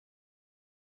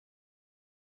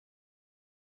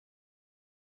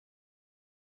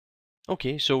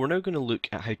Okay, so we're now going to look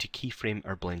at how to keyframe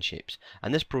our blend shapes,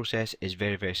 and this process is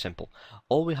very simple.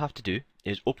 All we have to do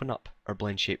is open up our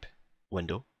blend shape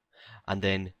window and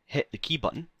then hit the key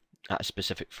button at a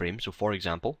specific frame. So for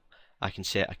example, I can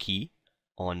set a key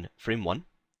on frame 1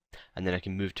 and then I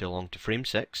can move along to frame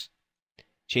 6,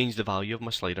 change the value of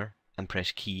my slider and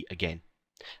press key again.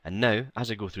 And now,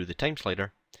 as I go through the time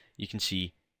slider, you can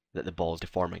see that the ball is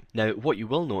deforming. Now, what you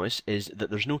will notice is that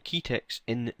there's no key ticks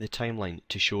in the timeline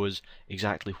to show us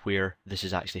exactly where this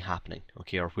is actually happening,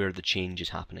 okay, or where the change is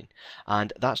happening.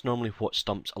 And that's normally what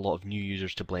stumps a lot of new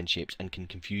users to blend shapes and can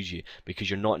confuse you because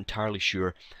you're not entirely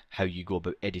sure how you go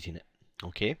about editing it,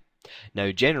 okay?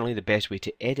 Now, generally the best way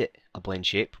to edit a blend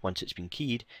shape once it's been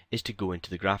keyed is to go into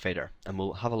the graph editor, and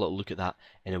we'll have a little look at that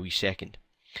in a wee second.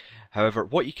 However,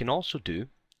 what you can also do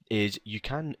is you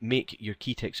can make your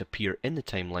key ticks appear in the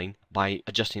timeline by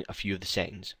adjusting a few of the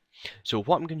settings. So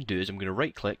what I'm going to do is I'm going to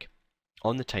right click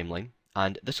on the timeline,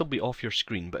 and this will be off your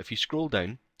screen, but if you scroll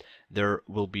down there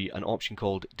will be an option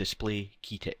called display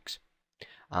key ticks,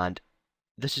 and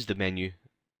this is the menu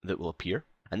that will appear,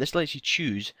 and this lets you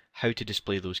choose how to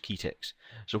display those key ticks.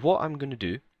 So what I'm going to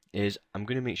do is I'm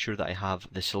going to make sure that I have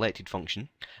the selected function,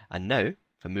 and now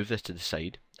if I move this to the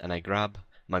side and I grab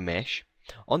my mesh,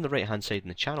 on the right hand side in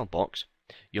the channel box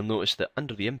you'll notice that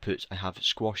under the inputs I have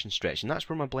squash and stretch, and that's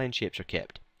where my blend shapes are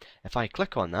kept. If I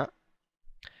click on that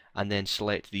and then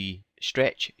select the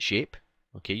stretch shape,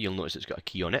 okay, you'll notice it's got a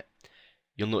key on it.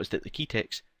 You'll notice that the key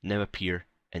ticks now appear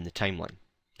in the timeline.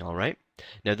 Alright,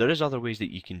 now there is other ways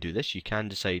that you can do this. You can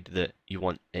decide that you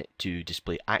want it to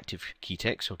display active key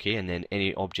ticks, okay, and then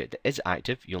any object that is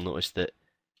active, you'll notice that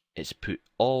it's put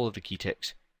all of the key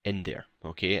ticks in there,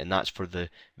 okay, and that's for the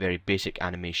very basic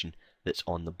animation that's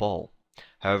on the ball.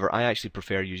 However, I actually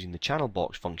prefer using the channel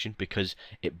box function because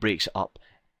it breaks it up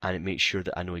and it makes sure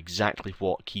that I know exactly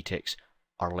what key ticks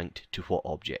are linked to what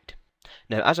object.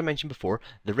 Now, as I mentioned before,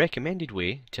 the recommended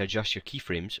way to adjust your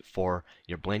keyframes for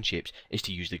your blend shapes is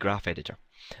to use the graph editor.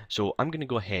 So I'm going to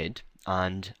go ahead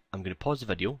and I'm going to pause the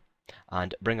video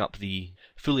and bring up the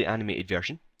fully animated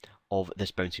version of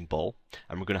this bouncing ball,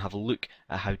 and we're going to have a look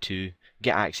at how to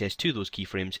get access to those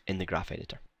keyframes in the graph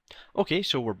editor. Okay,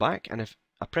 so we're back, and if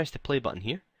I press the play button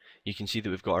here, you can see that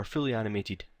we've got our fully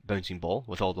animated bouncing ball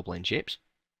with all the blend shapes.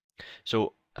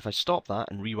 So if I stop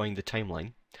that and rewind the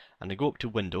timeline, and I go up to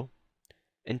Window,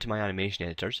 into my animation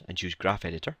editors, and choose Graph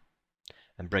Editor,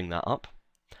 and bring that up,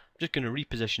 I'm just going to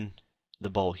reposition the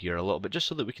ball here a little bit just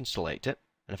so that we can select it.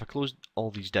 And if I close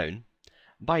all these down,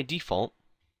 by default,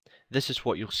 this is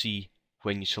what you'll see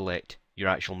when you select your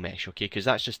actual mesh, okay, because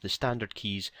that's just the standard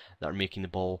keys that are making the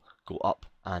ball go up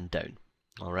and down.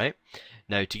 Alright,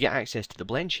 now to get access to the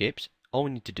blend shapes, all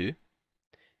we need to do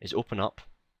is open up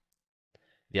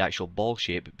the actual ball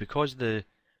shape. Because the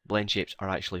blend shapes are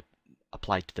actually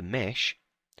applied to the mesh,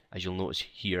 as you'll notice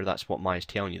here, that's what Maya's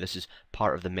telling you, this is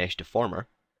part of the mesh deformer.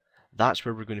 That's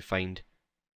where we're going to find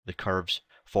the curves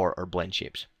for our blend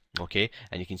shapes, okay,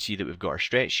 and you can see that we've got our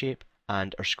stretch shape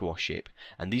and our squash shape,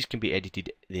 and these can be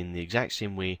edited in the exact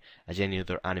same way as any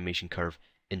other animation curve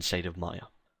inside of Maya.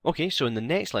 Okay, so in the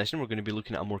next lesson we're going to be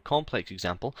looking at a more complex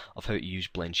example of how to use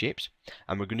blend shapes,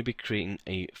 and we're going to be creating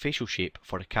a facial shape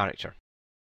for a character.